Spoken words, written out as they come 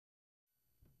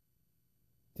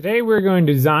Today we're going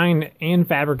to design and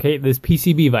fabricate this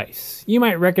PCB Vice. You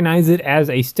might recognize it as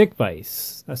a stick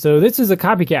vise. So this is a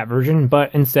copycat version, but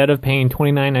instead of paying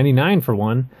 $29.99 for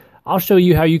one, I'll show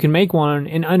you how you can make one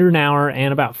in under an hour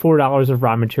and about $4 of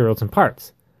raw materials and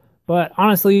parts. But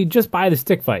honestly, just buy the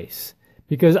stick vise,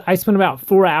 because I spent about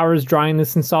 4 hours drawing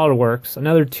this in SolidWorks,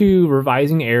 another 2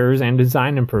 revising errors and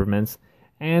design improvements,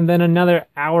 and then another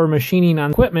hour machining on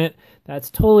equipment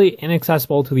that's totally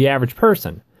inaccessible to the average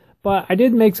person. But I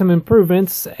did make some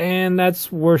improvements, and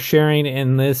that's worth sharing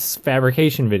in this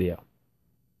fabrication video.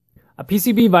 A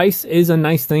PCB Vice is a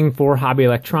nice thing for hobby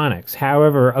electronics.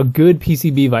 However, a good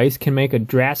PCB Vice can make a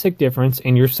drastic difference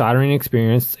in your soldering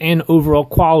experience and overall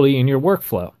quality in your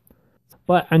workflow.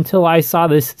 But until I saw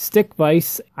this stick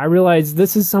vise, I realized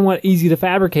this is somewhat easy to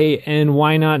fabricate, and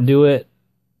why not do it?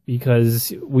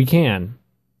 Because we can.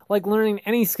 Like learning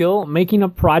any skill, making a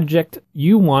project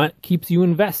you want keeps you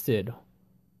invested.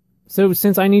 So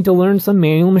since I need to learn some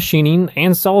manual machining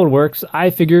and SolidWorks, I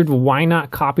figured why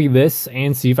not copy this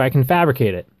and see if I can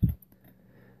fabricate it.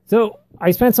 So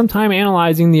I spent some time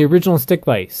analyzing the original stick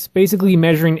vise, basically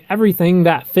measuring everything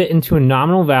that fit into a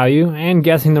nominal value and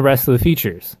guessing the rest of the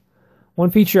features.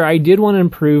 One feature I did want to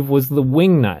improve was the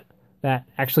wing nut that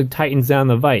actually tightens down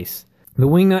the vise. The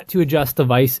wing nut to adjust the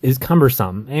vise is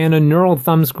cumbersome, and a knurled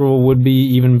thumb screw would be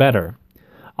even better.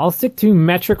 I'll stick to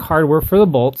metric hardware for the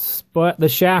bolts, but the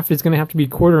shaft is going to have to be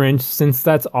 1/4 inch since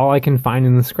that's all I can find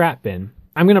in the scrap bin.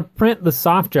 I'm going to print the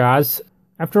soft jaws.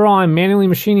 After all, I'm manually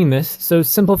machining this, so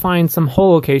simplifying some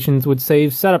hole locations would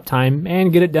save setup time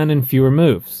and get it done in fewer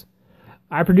moves.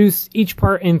 I produced each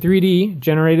part in 3D,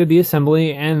 generated the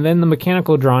assembly, and then the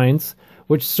mechanical drawings,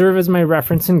 which serve as my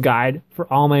reference and guide for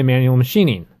all my manual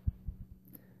machining.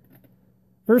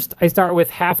 First, I start with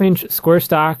 1/2 inch square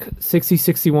stock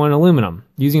 6061 aluminum.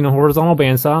 Using a horizontal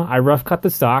bandsaw, I rough cut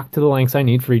the stock to the lengths I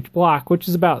need for each block, which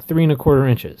is about 3 1/4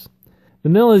 inches. The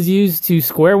mill is used to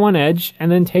square one edge and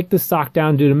then take the stock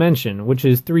down to dimension, which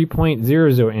is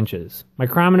 3.00 inches.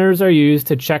 Micrometers are used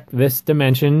to check this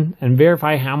dimension and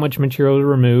verify how much material to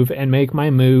remove and make my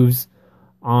moves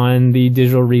on the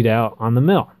digital readout on the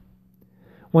mill.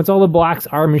 Once all the blocks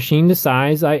are machined to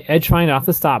size, I edge find off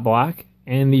the stop block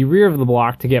and the rear of the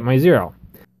block to get my 0.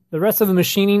 The rest of the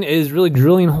machining is really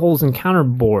drilling holes and counter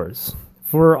bores.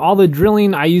 For all the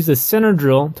drilling, I use a center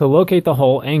drill to locate the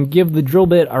hole and give the drill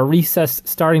bit a recessed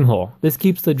starting hole. This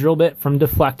keeps the drill bit from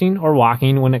deflecting or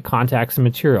walking when it contacts the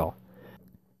material.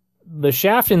 The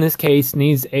shaft in this case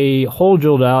needs a hole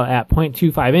drilled out at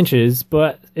 0.25 inches,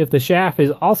 but if the shaft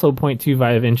is also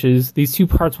 0.25 inches, these two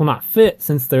parts will not fit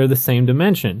since they're the same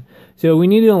dimension. So we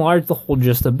need to enlarge the hole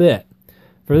just a bit.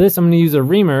 For this, I'm going to use a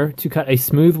reamer to cut a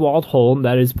smooth walled hole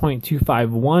that is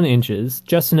 0.251 inches,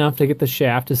 just enough to get the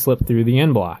shaft to slip through the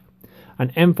end block.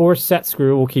 An M4 set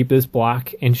screw will keep this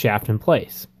block and shaft in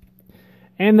place.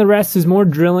 And the rest is more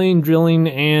drilling,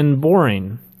 and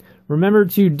boring. Remember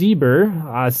to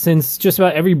deburr, since just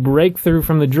about every breakthrough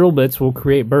from the drill bits will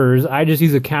create burrs. I just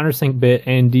use a countersink bit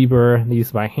and deburr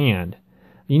these by hand.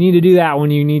 You need to do that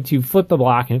when you need to flip the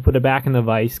block and put it back in the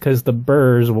vise, because the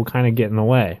burrs will kind of get in the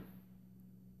way.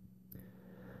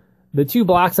 The 2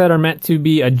 blocks that are meant to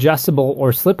be adjustable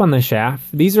or slip on the shaft,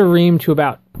 these are reamed to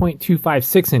about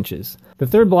 0.256 inches. The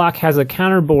 3rd block has a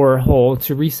counter bore hole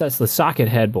to recess the socket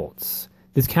head bolts.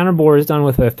 This counter bore is done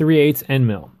with a 3/8 end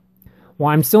mill.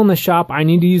 While I'm still in the shop, I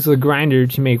need to use the grinder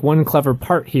to make one clever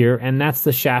part here, and that's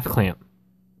the shaft clamp.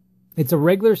 It's a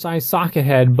regular size socket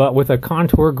head, but with a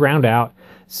contour ground out,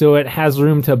 so it has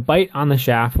room to bite on the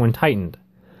shaft when tightened.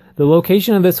 The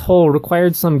location of this hole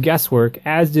required some guesswork,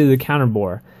 as did the counter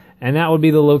bore. And that would be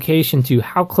the location to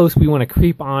how close we want to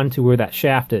creep on to where that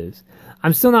shaft is.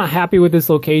 I'm still not happy with this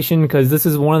location because this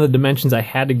is one of the dimensions I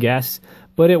had to guess,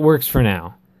 but it works for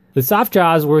now. The soft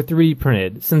jaws were 3D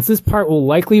printed. Since this part will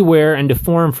likely wear and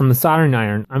deform from the soldering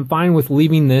iron, I'm fine with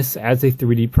leaving this as a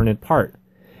 3D printed part.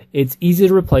 It's easy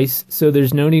to replace, so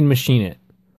there's no need to machine it.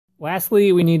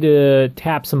 Lastly, we need to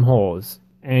tap some holes.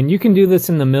 And you can do this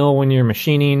in the mill when you're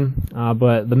machining,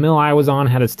 but the mill I was on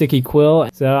had a sticky quill,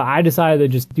 so I decided to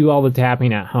just do all the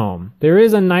tapping at home. There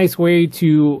is a nice way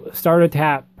to start a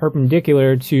tap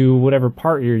perpendicular to whatever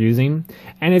part you're using,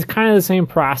 and it's kind of the same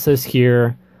process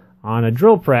here on a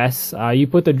drill press. You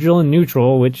put the drill in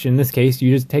neutral, which in this case you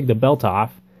just take the belt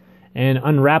off, and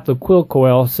unwrap the quill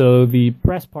coil so the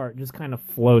press part just kind of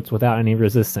floats without any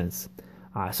resistance.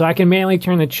 So I can manually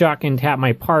turn the chuck and tap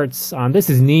my parts. This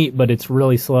is neat, but it's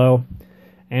really slow.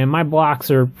 And my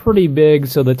blocks are pretty big,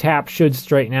 so the tap should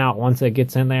straighten out once it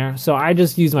gets in there. So I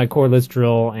just use my cordless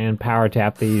drill and power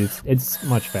tap these. It's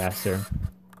much faster.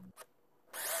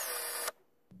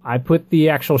 I put the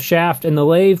actual shaft in the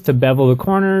lathe to bevel the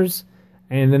corners,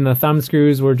 and then the thumb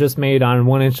screws were just made on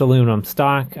 1-inch aluminum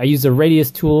stock. I used a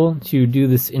radius tool to do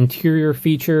this interior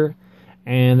feature,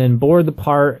 and then bored the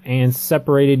part and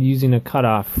separated using a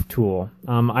cutoff tool.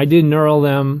 I did knurl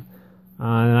them,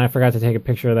 and I forgot to take a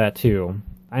picture of that too.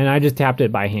 And I just tapped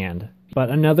it by hand. But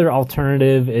another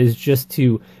alternative is just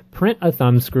to print a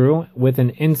thumb screw with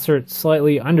an insert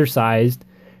slightly undersized.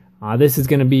 This is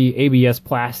going to be ABS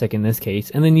plastic in this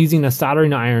case. And then using a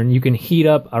soldering iron, you can heat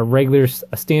up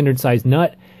a standard size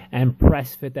nut and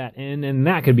press fit that in, and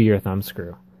that could be your thumb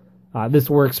screw. This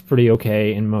works pretty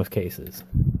okay in most cases.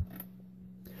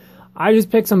 I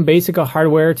just picked some basic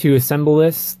hardware to assemble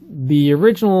this. The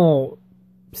original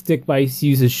stick vise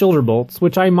uses shoulder bolts,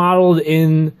 which I modeled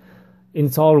in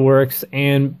SolidWorks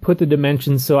and put the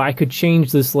dimensions so I could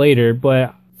change this later,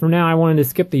 but for now I wanted to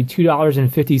skip the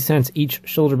 $2.50 each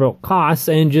shoulder bolt costs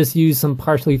and just use some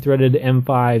partially threaded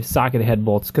M5 socket head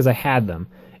bolts because I had them.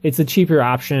 It's a cheaper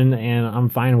option and I'm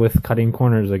fine with cutting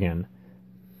corners again.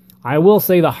 I will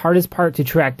say the hardest part to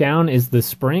track down is the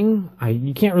spring.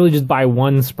 You can't really just buy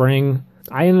one spring.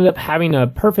 I ended up having a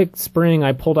perfect spring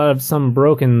I pulled out of some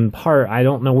broken part. I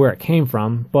don't know where it came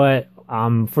from, but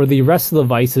for the rest of the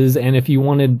vices, and if you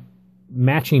wanted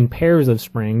matching pairs of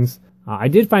springs, I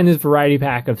did find this variety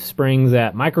pack of springs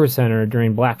at Micro Center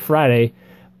during Black Friday,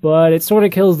 but it sort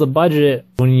of kills the budget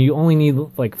when you only need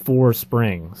like 4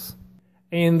 springs.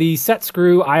 And the set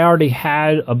screw, I already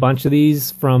had a bunch of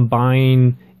these from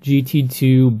buying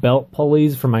GT2 belt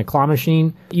pulleys for my claw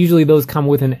machine. Usually those come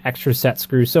with an extra set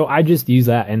screw, so I just use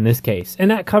that in this case.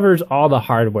 And that covers all the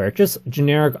hardware, just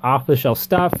generic off-the-shelf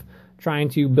stuff, trying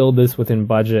to build this within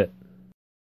budget.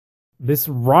 This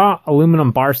raw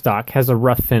aluminum bar stock has a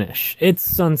rough finish.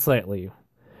 It's unsightly.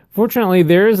 Fortunately,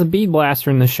 there is a bead blaster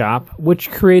in the shop,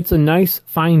 which creates a nice,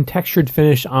 fine textured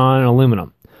finish on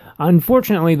aluminum.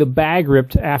 Unfortunately, the bag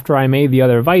ripped after I made the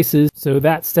other vices, so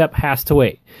that step has to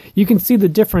wait. You can see the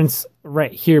difference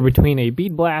right here between a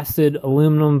bead blasted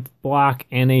aluminum block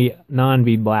and a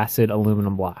non-bead blasted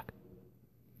aluminum block.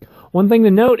 One thing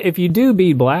to note, if you do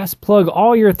bead blast, plug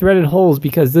all your threaded holes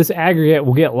because this aggregate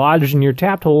will get lodged in your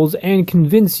tapped holes and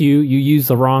convince you used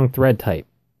the wrong thread type.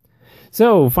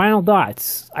 So, final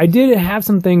thoughts. I did have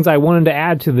some things I wanted to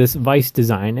add to this vise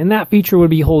design, and that feature would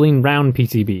be holding round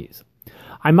PCBs.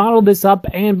 I modeled this up,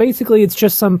 and basically it's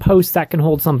just some posts that can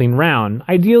hold something round.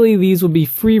 Ideally, these would be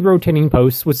free rotating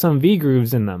posts with some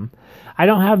V-grooves in them. I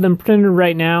don't have them printed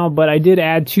right now, but I did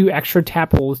add 2 extra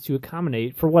tap holes to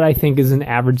accommodate for what I think is an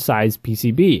average size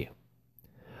PCB.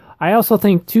 I also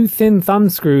think 2 thin thumb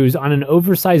screws on an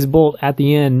oversized bolt at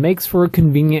the end makes for a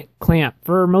convenient clamp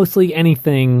for mostly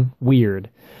anything weird.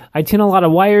 I tin a lot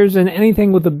of wires, and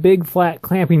anything with a big flat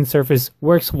clamping surface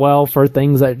works well for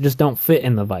things that just don't fit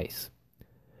in the vise.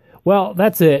 Well,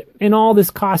 that's it. In all,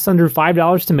 this costs under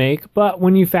 $5 to make, but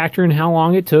when you factor in how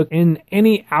long it took and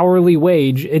any hourly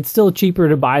wage, it's still cheaper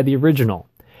to buy the original.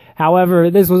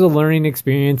 However, this was a learning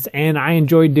experience, and I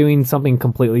enjoyed doing something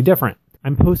completely different.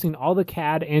 I'm posting all the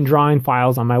CAD and drawing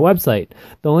files on my website.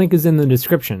 The link is in the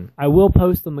description. I will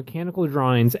post the mechanical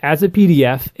drawings as a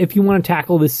PDF if you want to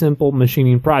tackle this simple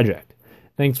machining project.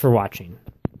 Thanks for watching.